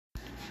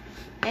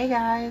Hey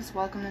guys,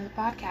 welcome to the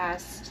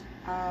podcast.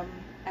 I'm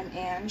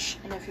Ange,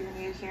 and if you're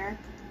new here,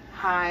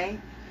 hi,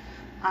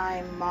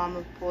 I'm Mom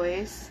of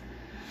Boys.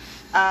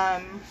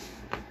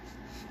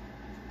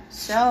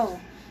 So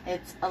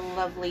it's a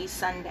lovely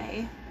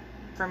Sunday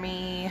for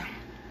me,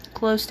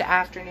 close to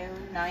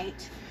afternoon,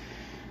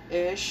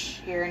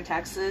 night-ish here in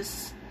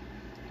Texas.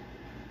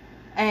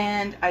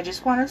 And I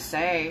just want to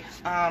say,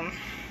 I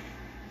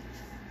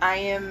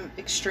am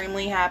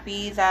extremely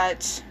happy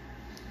that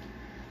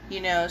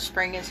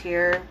spring is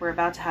here. We're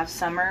about to have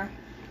summer.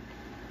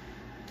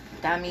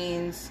 That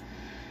means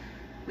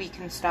we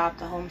can stop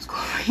the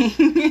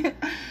homeschooling.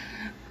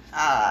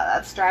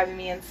 That's driving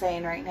me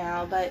insane right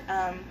now. But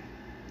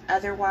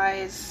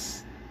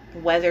otherwise,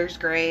 weather's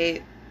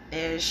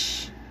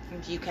great-ish.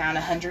 If you count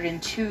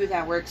 102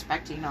 that we're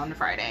expecting on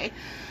Friday.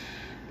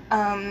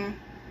 Yeah,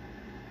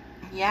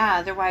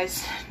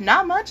 otherwise,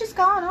 not much has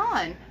gone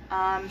on.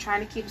 I'm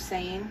trying to keep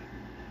sane.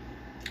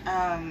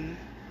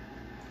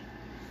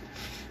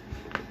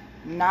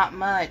 Not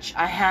much.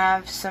 I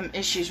have some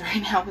issues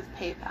right now with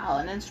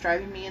PayPal, and it's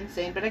driving me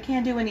insane, but I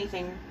can't do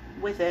anything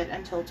with it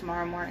until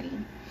tomorrow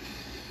morning.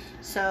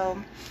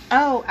 So,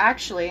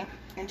 actually,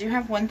 I do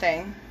have one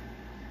thing.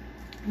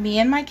 Me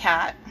and my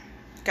cat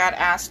got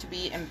asked to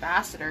be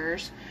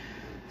ambassadors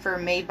for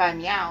Made by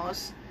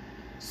Meows,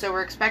 so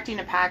we're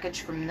expecting a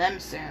package from them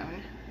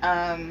soon.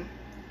 And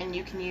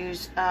you can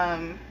use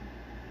Dang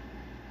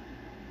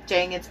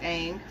It's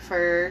Ang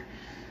for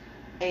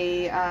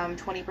a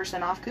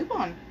 20% off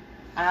coupon.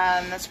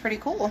 That's pretty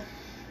cool.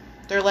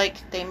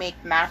 They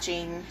make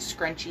matching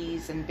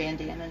scrunchies and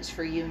bandanas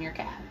for you and your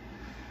cat.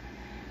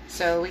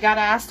 So we got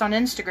asked on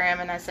Instagram,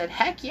 and I said,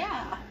 heck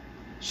yeah,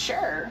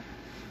 sure.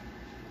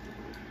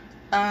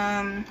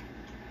 Not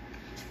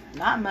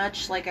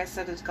much, like I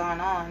said, has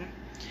gone on.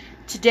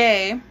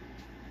 Today,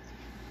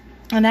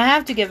 and I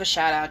have to give a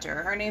shout out to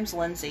her. Her name's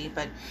Lindsay,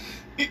 but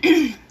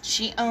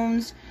she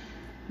owns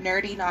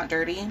Nerdy Not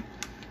Dirty,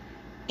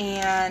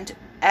 and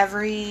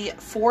every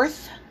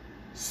fourth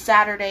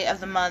Saturday of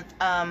the month,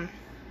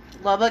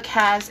 Lubbock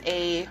has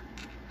a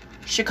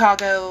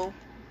Chicago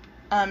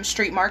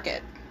street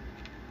market.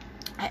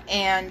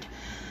 And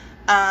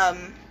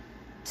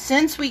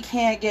since we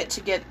can't get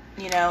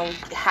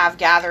have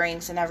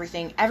gatherings and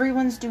everything,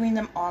 everyone's doing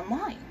them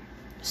online.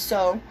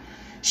 So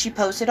she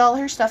posted all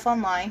her stuff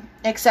online,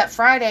 except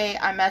Friday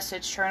I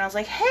messaged her and I was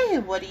like, hey,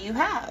 what do you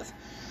have?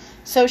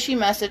 So she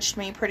messaged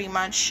me pretty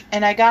much,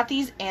 and I got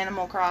these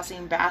Animal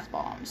Crossing bath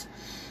bombs.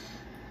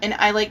 And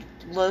I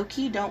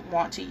low-key don't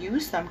want to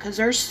use them because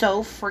they're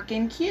so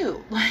freaking cute.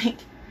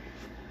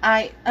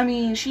 I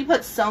mean, she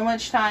put so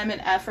much time and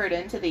effort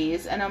into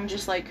these, and I'm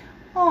just like,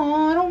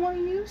 oh, I don't want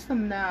to use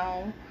them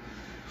now.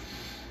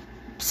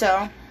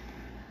 So,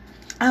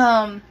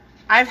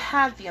 I've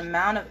had the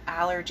amount of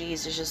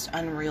allergies is just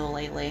unreal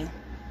lately.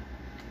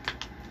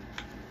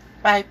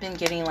 I've been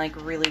getting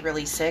really,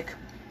 really sick.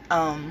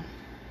 And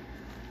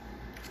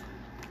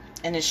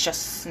it's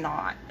just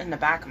snot in the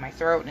back of my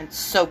throat, and it's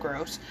so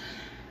gross.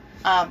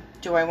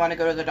 Do I want to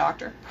go to the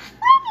doctor?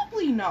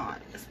 Probably not,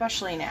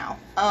 especially now.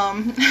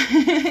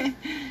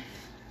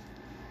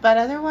 But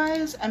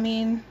otherwise, I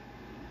mean,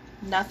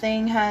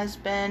 nothing has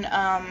been,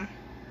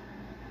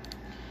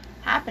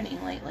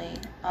 happening lately.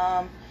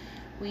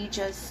 We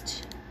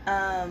just,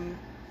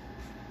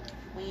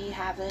 we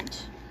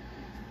haven't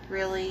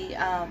really,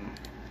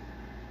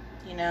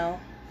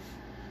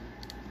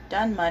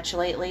 done much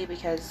lately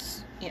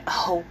because,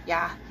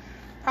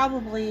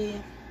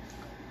 probably,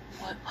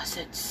 what was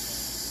it?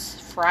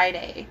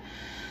 Friday,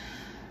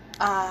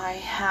 I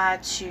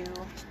had to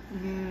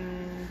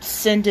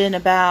send in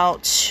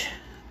about,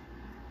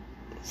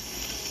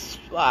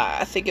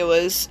 I think it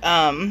was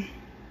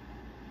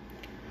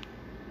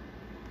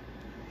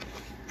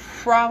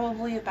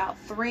probably about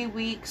 3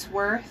 weeks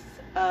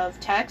worth of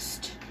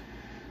text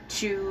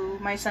to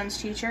my son's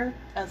teacher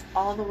of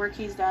all the work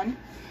he's done.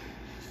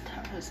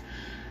 That was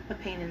a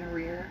pain in the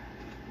rear.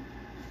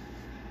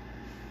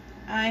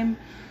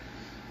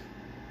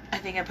 I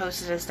think I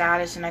posted a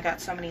status and I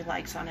got so many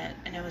likes on it,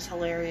 and it was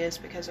hilarious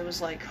because it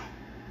was like,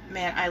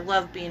 man, I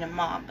love being a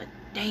mom, but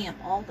damn,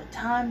 all the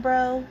time,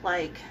 bro.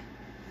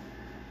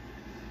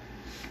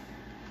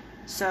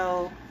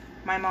 So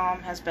my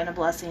mom has been a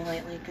blessing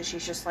lately because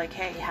she's just like,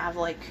 hey, have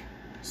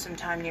some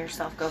time to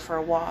yourself, go for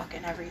a walk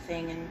and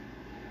everything. And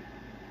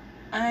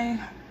I've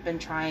been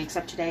trying,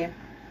 except today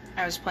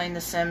I was playing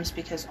The Sims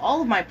because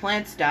all of my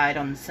plants died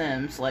on The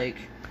Sims. How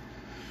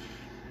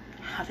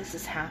does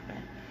this happen?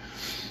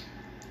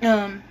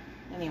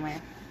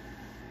 Anyway,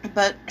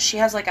 but she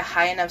has a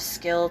high enough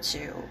skill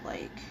to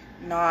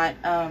not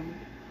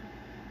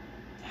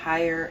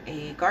hire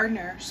a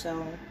gardener,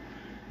 so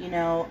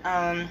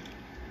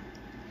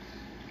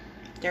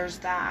there's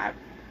that.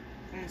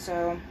 And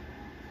so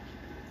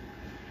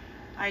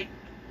I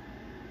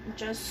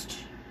just,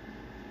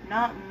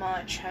 not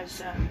much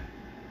has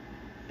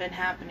been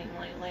happening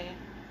lately.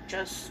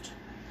 Just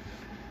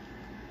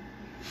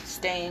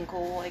staying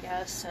cool, I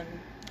guess. And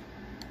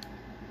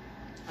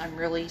I'm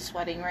really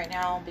sweating right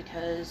now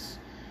because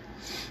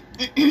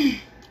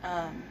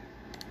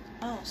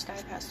Oh,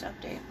 SkyPass to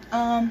update.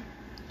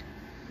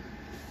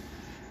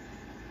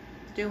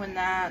 Doing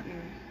that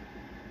and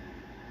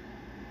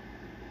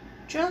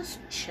just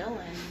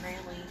chilling,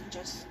 really.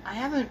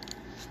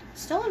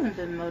 Still haven't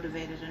been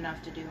motivated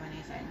enough to do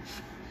anything.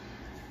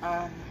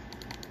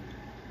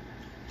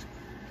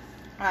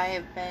 I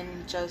have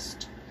been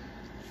just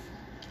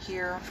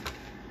here.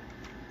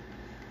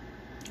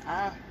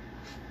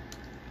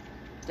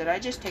 Did I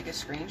just take a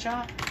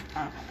screenshot?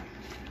 Okay.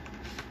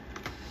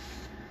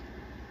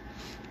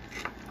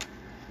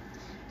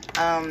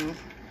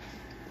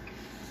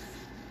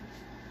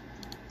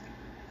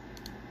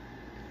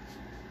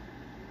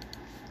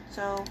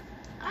 So,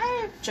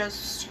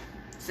 it's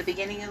the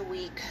beginning of the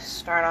week,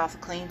 start off a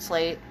clean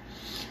slate.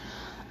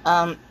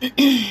 Trying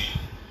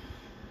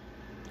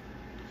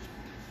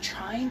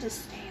to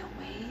stay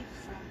away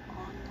from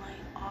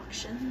online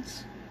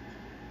auctions,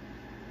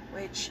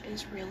 which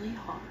is really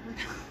hard.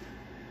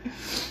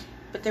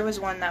 But there was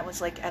one that was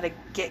like at a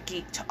Get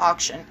Geeked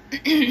auction.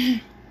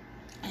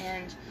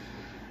 And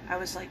I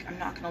was like, I'm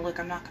not gonna look.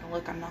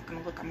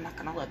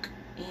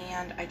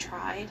 And I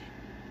tried.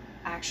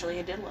 Actually,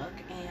 I did look,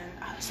 and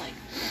I was like,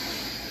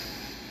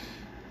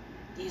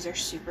 these are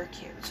super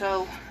cute.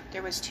 So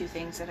there was two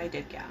things that I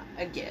did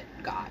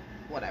got,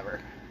 whatever.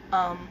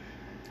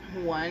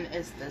 One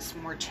is this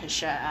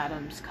Morticia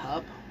Adams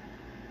cup.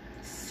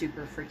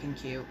 Super freaking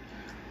cute.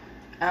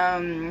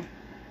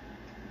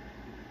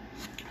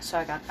 So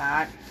I got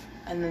that.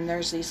 And then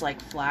there's these like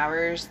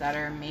flowers that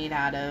are made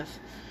out of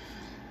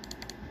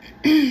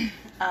a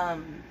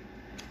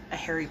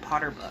Harry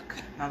Potter book.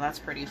 Now that's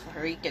pretty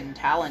freaking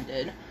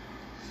talented.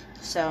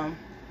 So,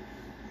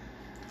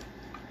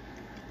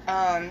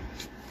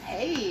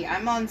 hey,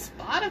 I'm on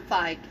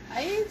Spotify,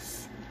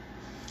 guys.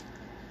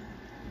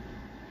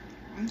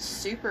 I'm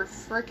super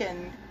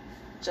freaking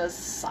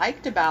just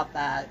psyched about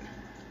that.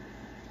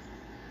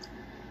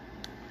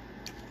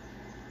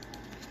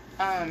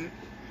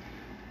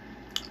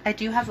 I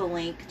do have a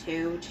link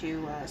too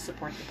to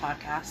support the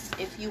podcast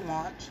if you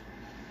want.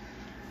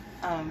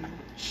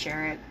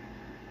 Share it,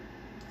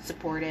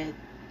 support it,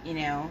 you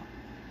know,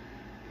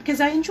 because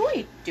I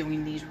enjoy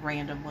doing these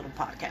random little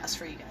podcasts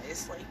for you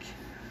guys. Like,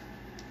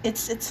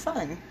 it's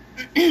fun.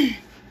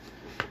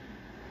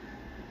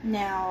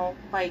 Now,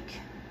 like,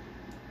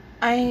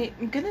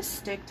 I'm gonna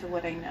stick to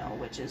what I know,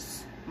 which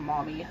is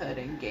mommyhood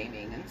and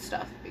gaming and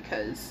stuff,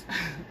 because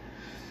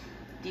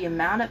the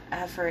amount of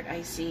effort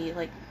I see,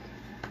 like,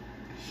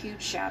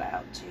 huge shout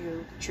out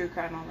to True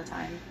Crime All the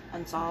Time,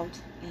 Unsolved,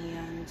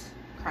 and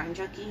Crime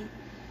Junkie.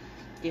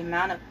 The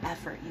amount of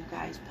effort you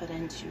guys put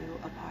into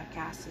a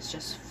podcast is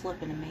just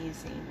flippin'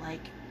 amazing.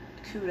 Like,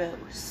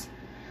 kudos.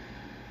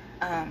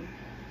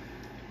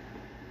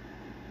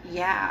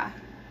 Yeah.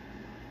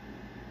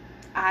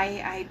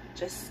 I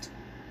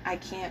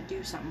can't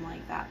do something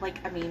like that. Like,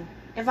 I mean,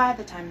 if I had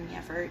the time and the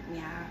effort,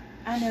 yeah.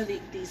 I know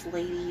that these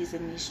ladies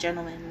and these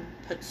gentlemen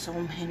put so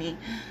many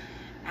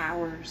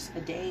hours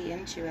a day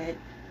into it,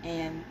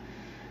 and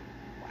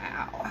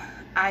wow,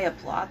 I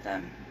applaud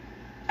them.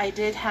 I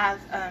did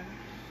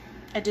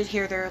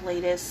hear their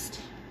latest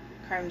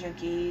Crime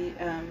Junkie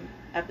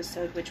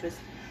episode, which was,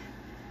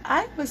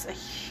 I was a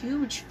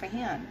huge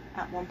fan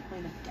at one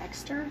point of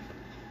Dexter.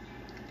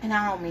 And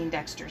I don't mean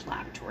Dexter's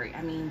Laboratory.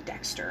 I mean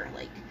Dexter,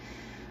 like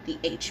the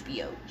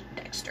HBO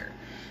Dexter.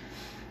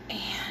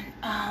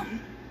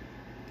 And,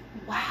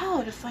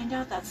 wow, to find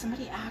out that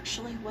somebody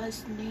actually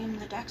was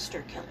named the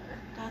Dexter Killer.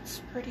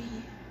 That's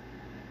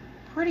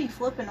pretty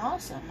flippin'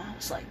 awesome. I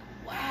was like,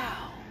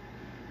 wow.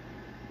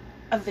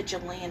 A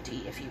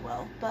vigilante, if you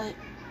will. But,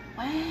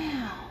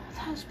 wow,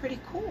 that was pretty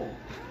cool.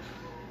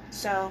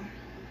 So,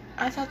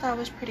 I thought that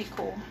was pretty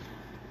cool.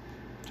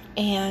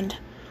 And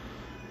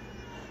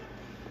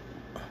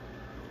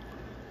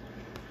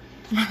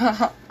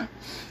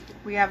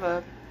we have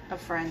a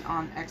friend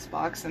on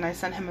Xbox, and I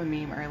sent him a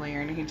meme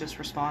earlier, and he just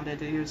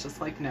responded, and he was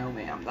just like, no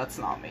ma'am, that's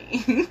not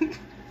me.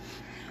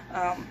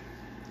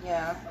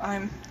 Yeah,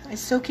 I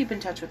still keep in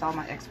touch with all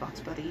my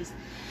Xbox buddies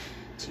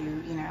to,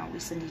 you know, we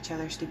send each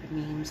other stupid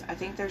memes. I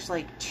think there's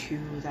like 2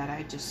 that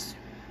I just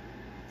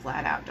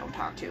flat out don't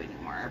talk to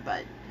anymore,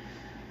 but,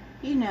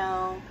 you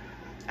know,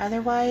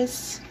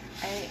 otherwise,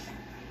 I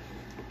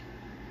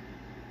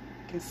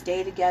can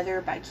stay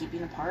together by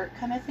keeping apart,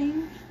 kind of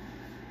thing.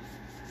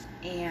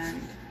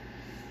 And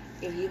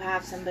if you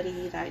have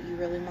somebody that you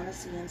really want to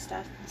see and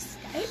stuff,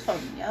 Skype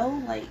them, yo,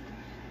 like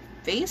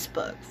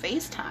Facebook,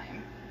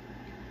 FaceTime.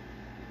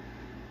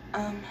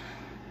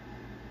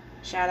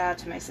 Shout out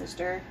to my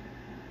sister.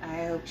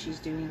 I hope she's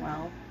doing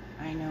well.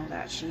 I know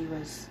that she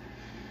was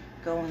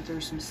going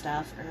through some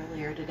stuff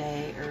earlier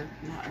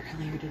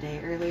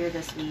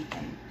this week,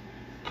 and,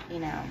 you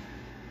know,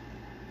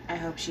 I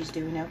hope she's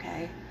doing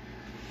okay.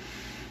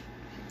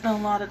 A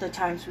lot of the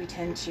times we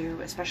tend to,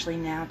 especially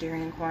now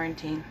during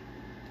quarantine,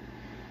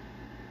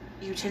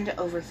 you tend to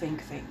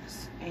overthink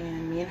things,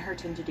 and me and her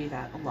tend to do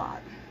that a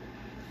lot.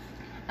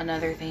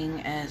 Another thing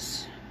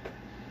is,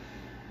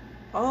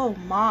 oh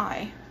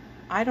my,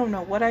 I don't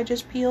know what I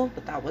just peeled,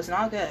 but that was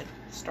not good.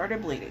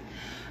 Started bleeding.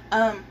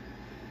 Wow.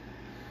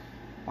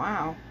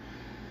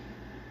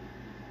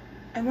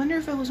 I wonder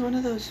if it was one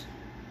of those,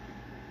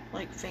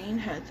 like, vein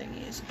head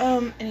thingies.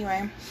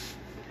 Anyway.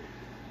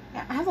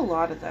 Yeah, I have a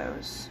lot of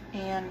those.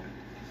 And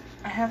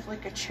I have,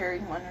 like, a cherry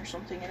one or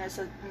something. And I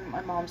said,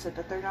 my mom said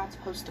that they're not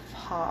supposed to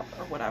pop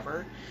or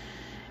whatever.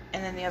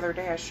 And then the other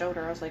day I showed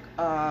her, I was like,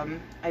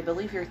 I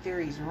believe your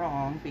theory's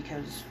wrong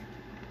because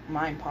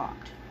mine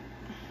popped.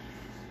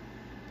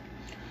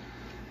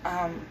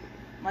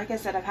 Like I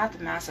said, I've had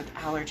the massive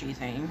allergy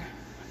thing.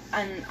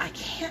 And I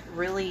can't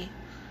really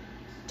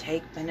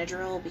take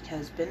Benadryl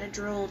because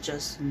Benadryl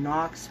just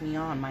knocks me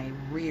on my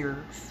rear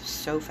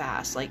so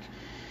fast. Like,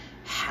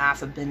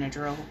 half a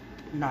Benadryl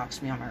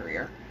knocks me on my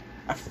rear.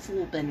 A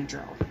full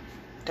Benadryl.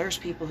 There's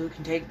people who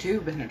can take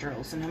 2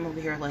 Benadryls, and I'm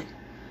over here like,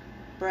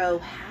 bro,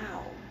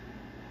 how?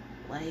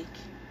 Like,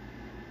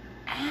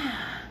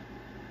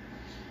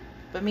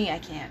 But me, I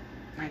can't.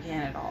 I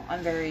can't at all.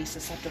 I'm very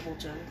susceptible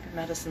to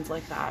medicines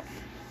like that.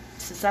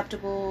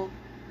 Susceptible,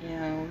 you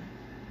know,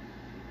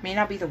 may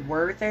not be the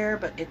word there,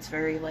 but it's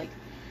very, like,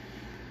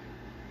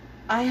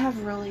 I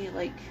have really,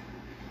 like,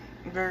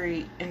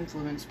 very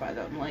influenced by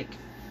them, like,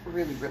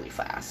 really, really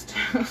fast.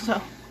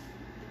 So,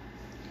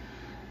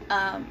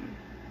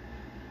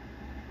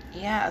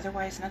 yeah,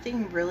 otherwise,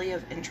 nothing really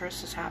of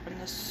interest has happened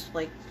this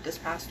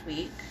past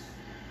week.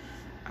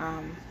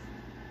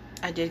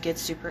 I did get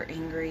super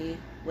angry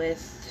with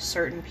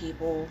certain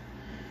people.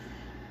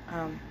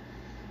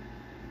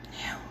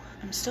 Yeah,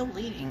 I'm still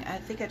bleeding. I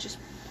think I just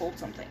pulled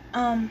something.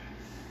 I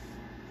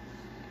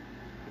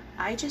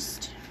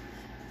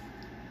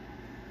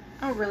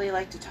don't really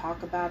like to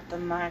talk about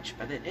them much,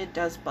 but it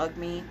does bug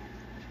me.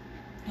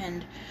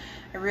 And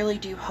I really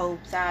do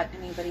hope that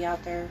anybody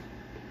out there,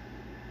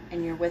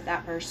 and you're with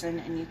that person,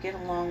 and you get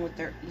along with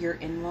your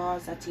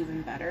in-laws, that's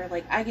even better.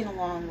 Like, I get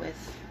along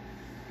with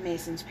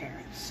Mason's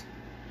parents.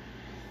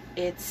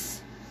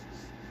 It's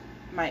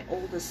my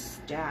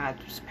oldest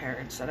dad's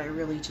parents that I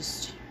really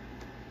just...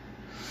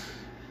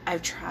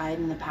 I've tried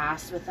in the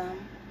past with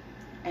them,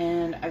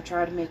 and I've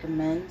tried to make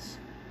amends,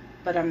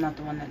 but I'm not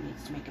the one that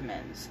needs to make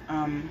amends.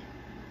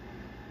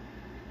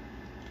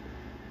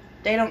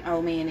 They don't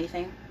owe me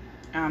anything.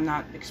 I'm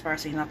not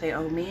expressing that they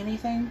owe me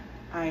anything.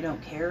 I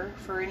don't care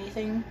for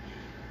anything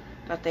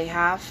that they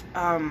have.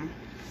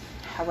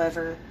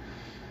 However,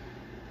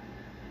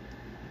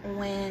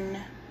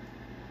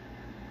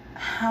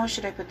 how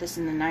should I put this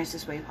in the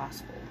nicest way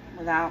possible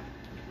without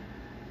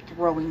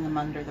throwing them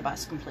under the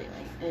bus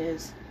completely,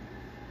 is,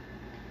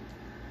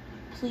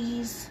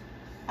 please,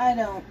 I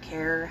don't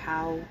care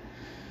how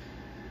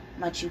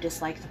much you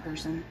dislike the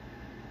person.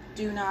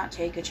 Do not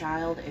take a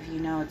child if you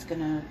know it's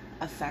going to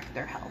affect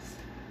their health.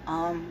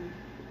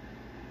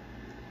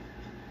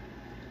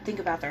 Think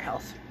about their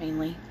health,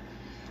 mainly.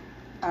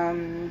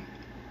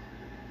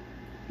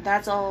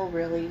 That's all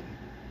really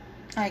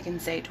I can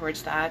say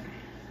towards that.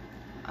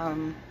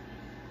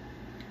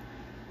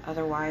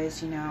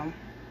 Otherwise, you know,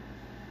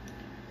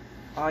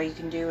 all you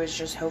can do is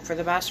just hope for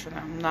the best for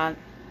them.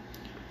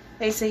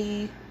 They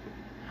say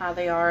how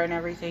they are and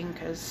everything,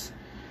 because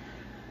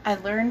I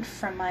learned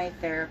from my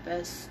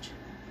therapist,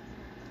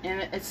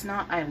 and it's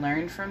not I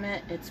learned from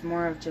it, it's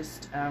more of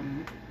just,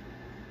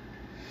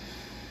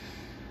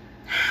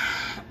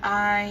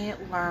 I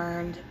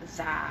learned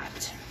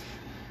that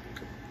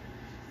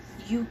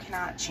you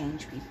cannot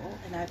change people,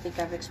 and I think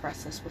I've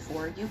expressed this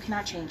before. You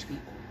cannot change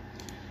people.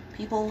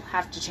 People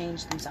have to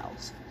change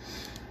themselves.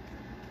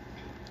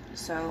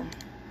 So,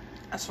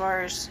 as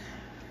far as,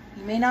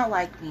 you may not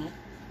like me,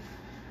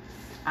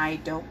 I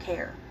don't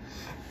care.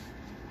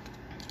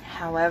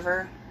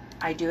 However,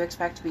 I do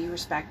expect to be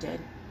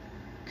respected,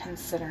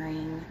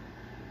 considering,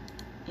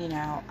 you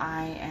know,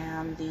 I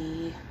am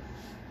the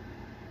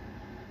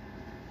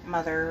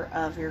mother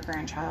of your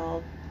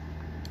grandchild,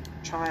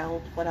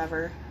 child,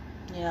 whatever.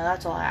 You know,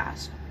 that's all I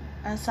ask.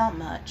 And it's not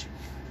much.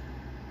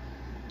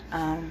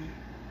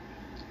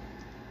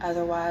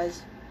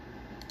 Otherwise,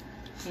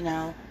 you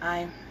know,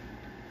 I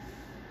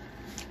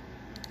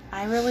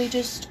really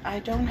just, I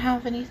don't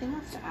have anything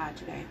else to add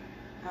today.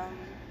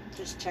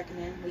 Just checking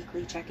in,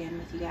 weekly check-in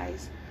with you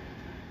guys.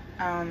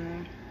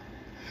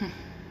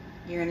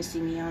 You're gonna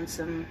see me on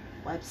some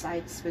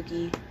websites,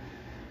 spooky,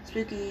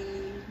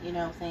 you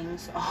know,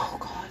 things. Oh,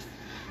 God.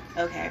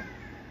 Okay.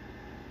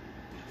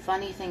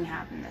 Funny thing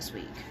happened this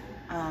week.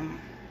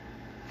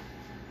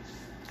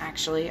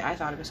 Actually, I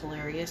thought it was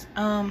hilarious.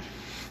 I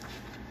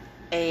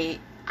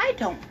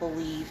don't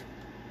believe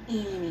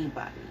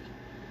anybody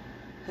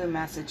who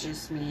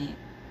messages me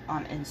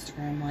on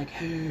Instagram like,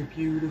 hey,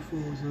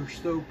 beautifuls are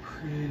so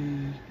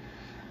pretty,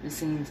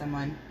 seeing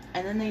someone,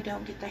 and then they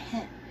don't get the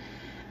hint,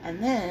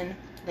 and then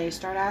they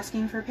start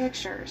asking for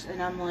pictures,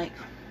 and I'm like,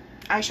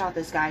 I shot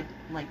this guy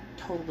like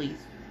totally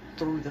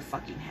through the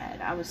fucking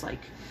head. I was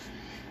like,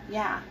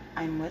 yeah,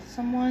 I'm with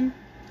someone,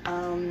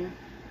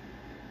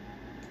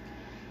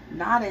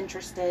 not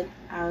interested.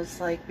 I was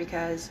like,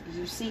 because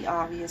you see,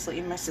 obviously,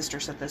 and my sister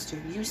said this too,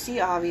 you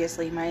see,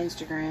 obviously, my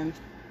Instagram,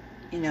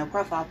 you know,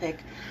 profile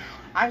pic,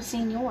 I've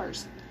seen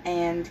yours,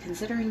 and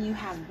considering you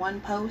have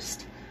one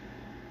post,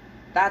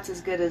 that's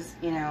as good as,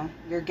 you know,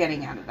 you're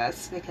getting out of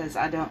this, because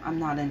I'm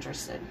not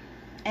interested.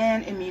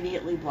 And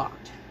immediately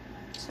blocked.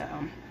 So,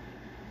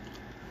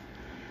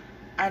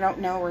 I don't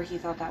know where he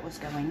thought that was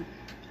going.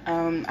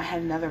 I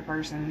had another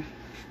person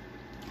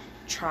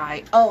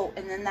try. Oh,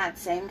 and then that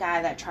same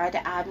guy that tried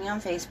to add me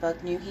on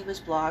Facebook knew he was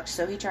blocked,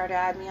 so he tried to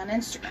add me on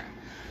Instagram.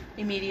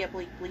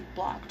 Immediately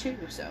blocked too,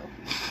 so.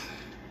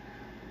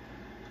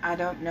 I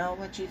don't know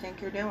what you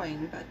think you're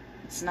doing, but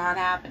it's not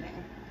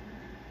happening.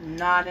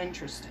 Not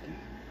interested.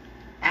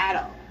 At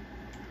all.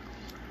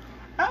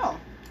 Oh,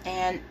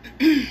 and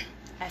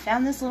I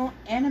found this little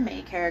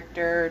anime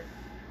character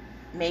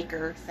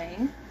maker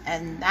thing,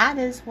 and that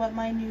is what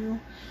my new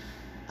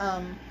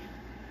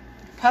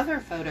cover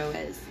photo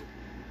is.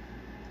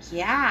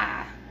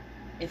 Yeah,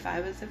 if I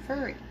was a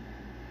furry.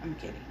 I'm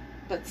kidding,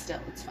 but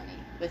still, it's funny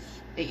with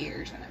the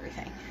ears and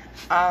everything.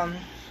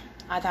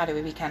 I thought it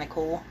would be kind of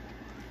cool.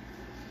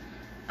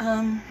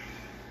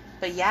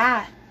 But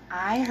yeah,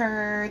 I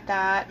heard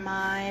that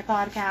my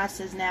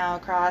podcast is now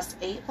across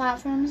 8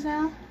 platforms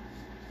now.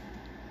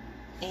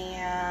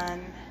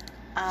 And,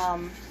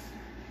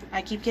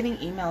 I keep getting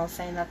emails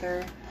saying that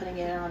they're putting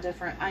it on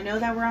different. I know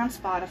that we're on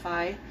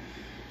Spotify,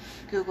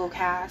 Google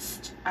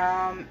Cast,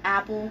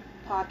 Apple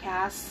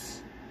Podcasts.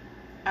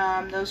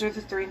 Those are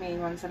the 3 main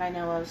ones that I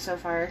know of so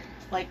far.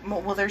 Like,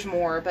 well, there's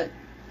more, but,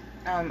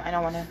 I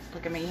don't want to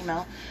look at my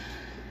email.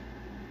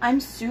 I'm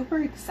super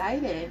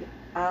excited,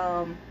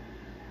 that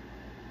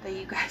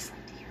you guys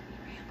like to hear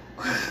me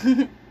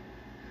ramble.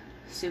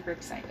 Super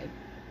excited.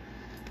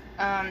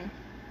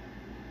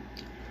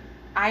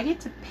 I get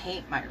to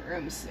paint my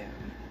room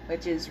soon,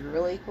 which is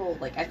really cool.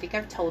 Like, I think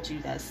I've told you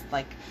this,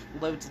 like,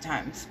 loads of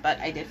times, but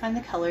I did find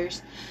the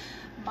colors.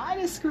 Mine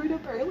is screwed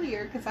up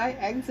earlier because I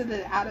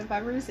exited out of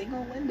every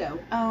single window.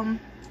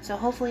 So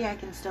hopefully I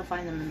can still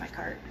find them in my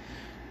cart.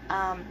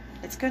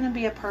 It's going to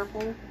be a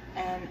purple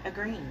and a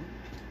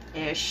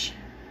green-ish.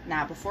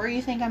 Now, before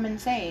you think I'm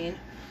insane,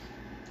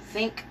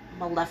 think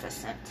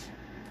Maleficent.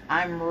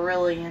 I'm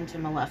really into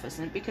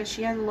Maleficent because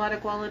she has a lot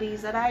of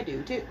qualities that I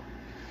do, too.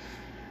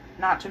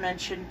 Not to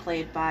mention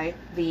played by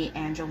the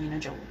Angelina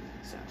Jolie.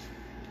 So,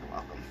 you're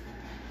welcome.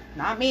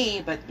 Not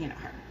me, but, you know,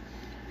 her.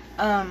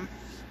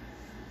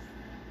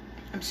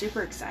 I'm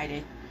super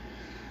excited.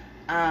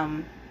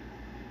 I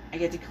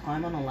get to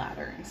climb on a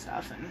ladder and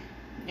stuff. And,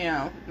 you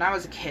know, when I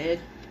was a kid,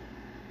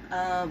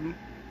 I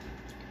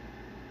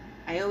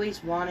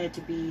always wanted to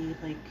be,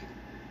 like,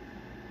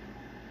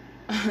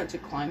 to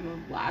climb a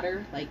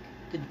ladder like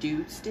the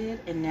dudes did,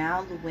 and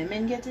now the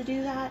women get to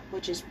do that,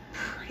 which is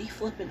pretty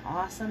flippin'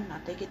 awesome.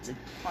 That they get to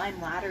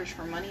climb ladders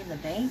for Money in the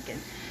Bank and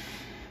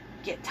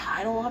get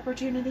title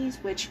opportunities,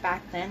 which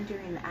back then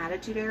during the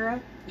Attitude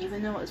Era,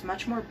 even though it was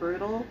much more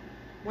brutal,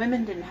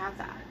 women didn't have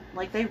that.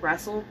 Like, they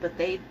wrestled, but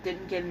they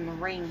didn't get in the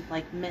ring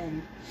like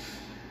men.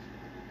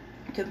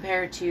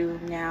 Compared to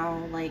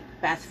now, like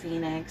Beth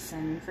Phoenix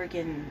and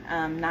freaking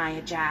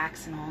Nia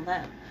Jax and all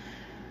them.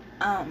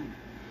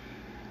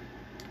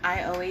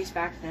 I always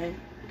back then,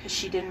 because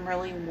she didn't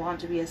really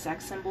want to be a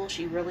sex symbol,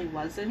 she really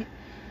wasn't,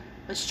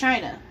 was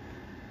China.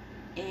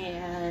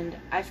 And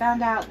I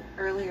found out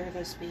earlier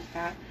this week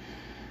that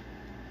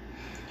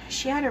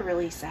she had a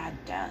really sad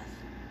death.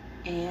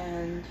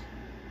 And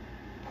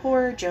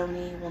poor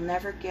Joni will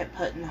never get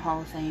put in the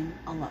Hall of Fame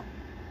alone.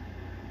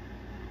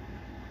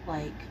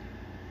 Like,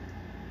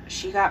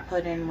 she got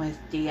put in with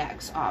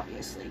DX,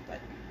 obviously,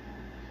 but,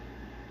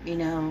 you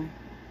know,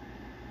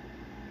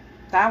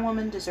 that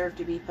woman deserved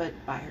to be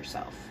put by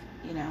herself,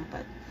 you know,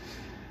 but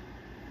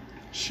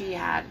she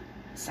had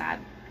a sad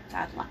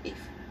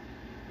life,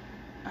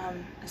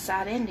 a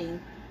sad ending,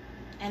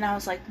 and I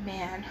was like,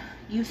 man,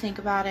 you think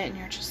about it, and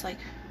you're just like,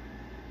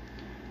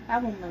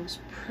 that woman was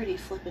pretty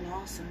flippin'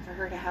 awesome for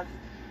her to have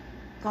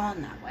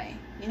gone that way,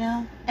 you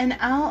know, and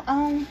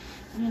I'll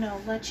you know,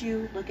 let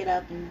you look it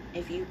up and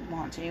if you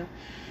want to,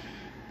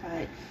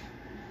 but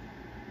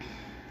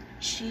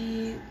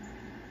she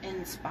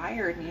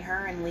inspired me,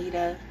 her and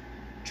Lita,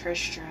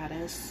 Trish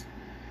Stratus,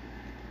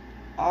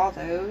 all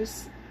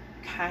those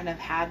kind of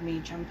had me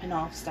jumping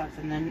off stuff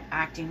and then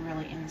acting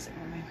really innocent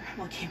when my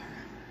grandma came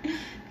around,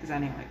 because I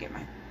didn't want to get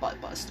my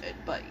butt busted,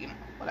 but, you know,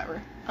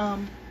 whatever.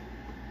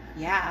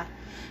 Yeah,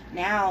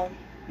 now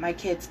my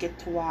kids get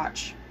to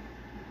watch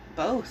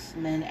both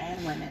men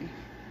and women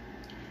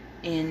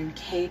in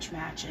cage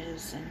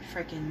matches and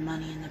freaking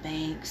Money in the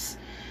Banks,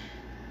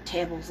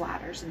 tables,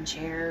 ladders, and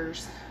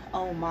chairs.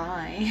 Oh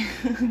my.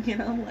 You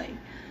know, like,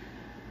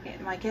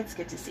 my kids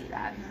get to see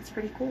that, and that's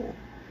pretty cool.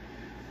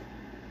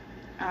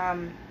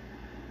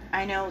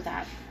 I know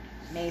that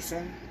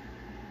Mason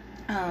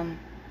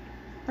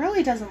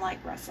really doesn't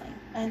like wrestling,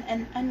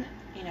 and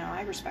you know,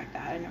 I respect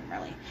that.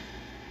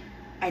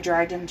 I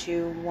dragged him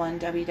to one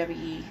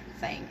WWE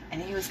thing,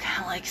 and he was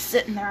kind of like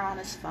sitting there on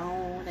his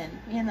phone and,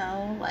 you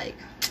know, like,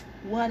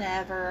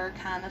 whatever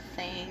kind of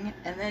thing.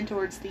 And then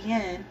towards the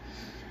end,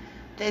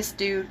 this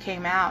dude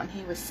came out and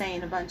he was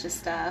saying a bunch of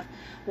stuff.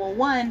 Well,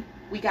 one,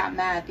 we got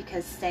mad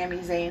because Sami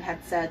Zayn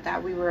had said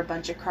that we were a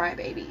bunch of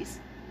crybabies.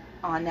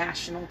 on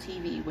national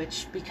TV,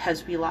 which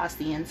because we lost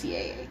the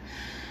NCAA.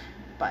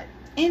 But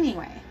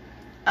anyway,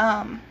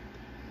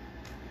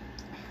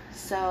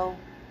 so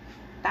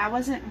that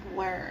wasn't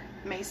where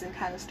Mason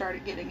kind of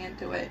started getting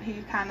into it.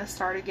 He kind of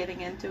started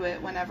getting into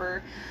it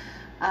whenever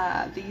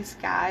these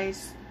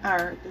guys,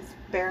 or this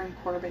Baron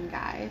Corbin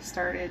guy,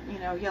 started,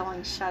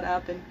 yelling shut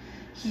up, and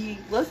he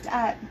looked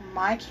at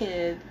my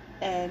kid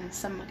and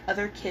some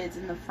other kids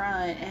in the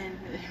front, and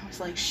it was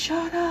like,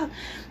 shut up.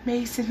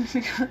 Mason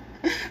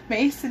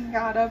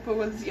got up and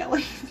was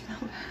yelling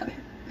at it.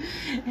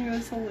 It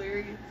was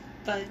hilarious.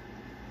 But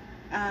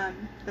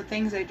the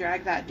things they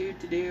dragged that dude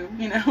to do,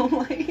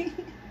 like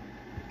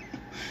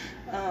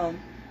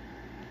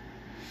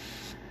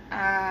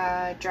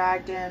I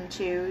dragged him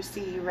to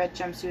see Red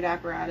Jumpsuit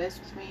Apparatus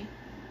with me,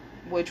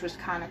 which was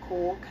kind of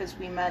cool because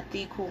we met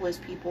the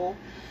coolest people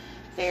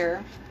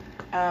there.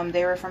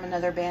 They were from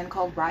another band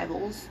called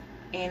Rivals,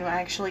 and I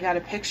actually got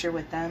a picture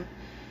with them.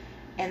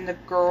 And the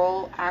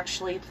girl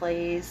actually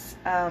plays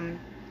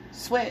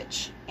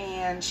Switch,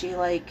 and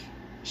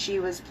she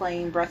was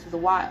playing Breath of the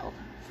Wild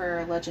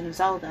for Legend of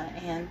Zelda,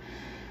 and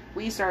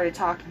we started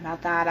talking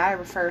about that. I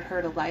referred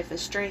her to Life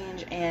is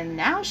Strange, and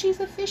now she's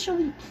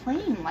officially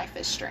playing Life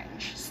is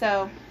Strange.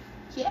 So,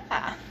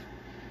 yeah.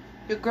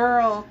 Your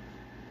girl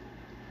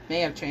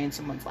may have changed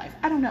someone's life.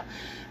 I don't know.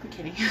 I'm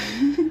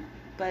kidding.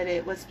 But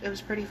it was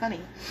pretty funny.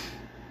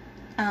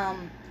 It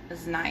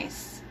was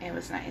nice. It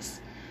was nice.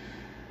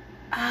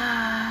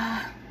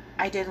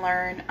 I did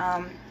learn,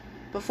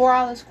 before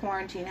all this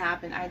quarantine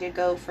happened, I did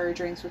go for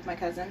drinks with my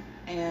cousin,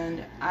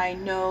 and I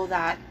know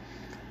that,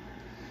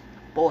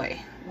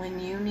 boy,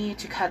 when you need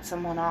to cut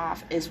someone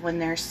off is when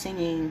they're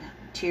singing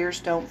Tears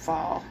Don't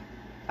Fall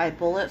by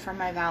Bullet for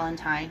My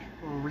Valentine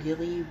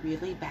really,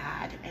 really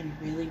bad and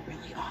really,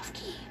 really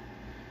off-key.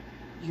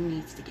 You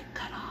needs to get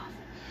cut off.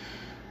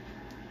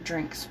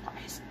 Drinks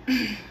wise.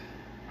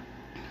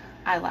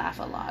 I laugh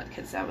a lot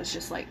because I was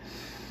just like,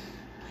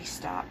 please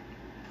stop.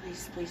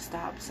 Please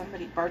stop.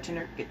 Somebody,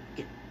 bartender,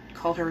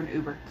 call her an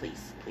Uber,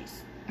 please.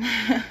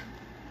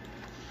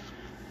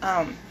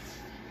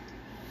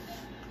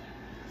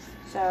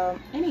 So,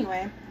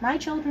 anyway, my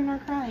children are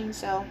crying,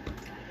 so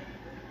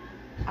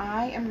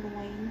I am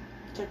going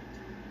to,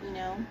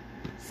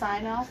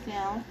 sign off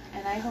now,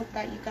 and I hope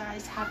that you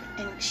guys have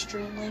an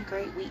extremely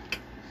great week,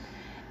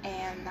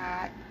 and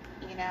that,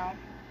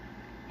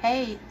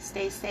 hey,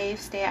 stay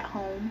safe, stay at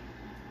home.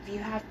 If you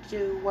have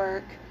to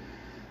work,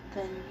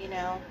 then,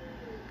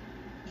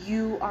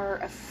 you are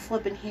a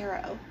flippin'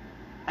 hero,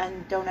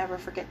 and don't ever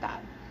forget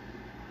that.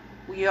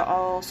 We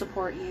all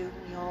support you.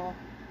 We all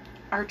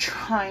are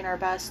trying our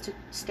best to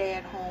stay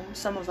at home.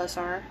 Some of us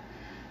are,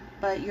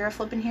 but you're a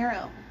flippin'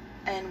 hero,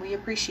 and we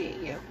appreciate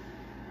you.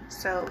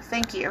 So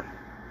thank you,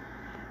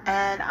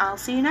 and I'll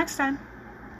see you next time.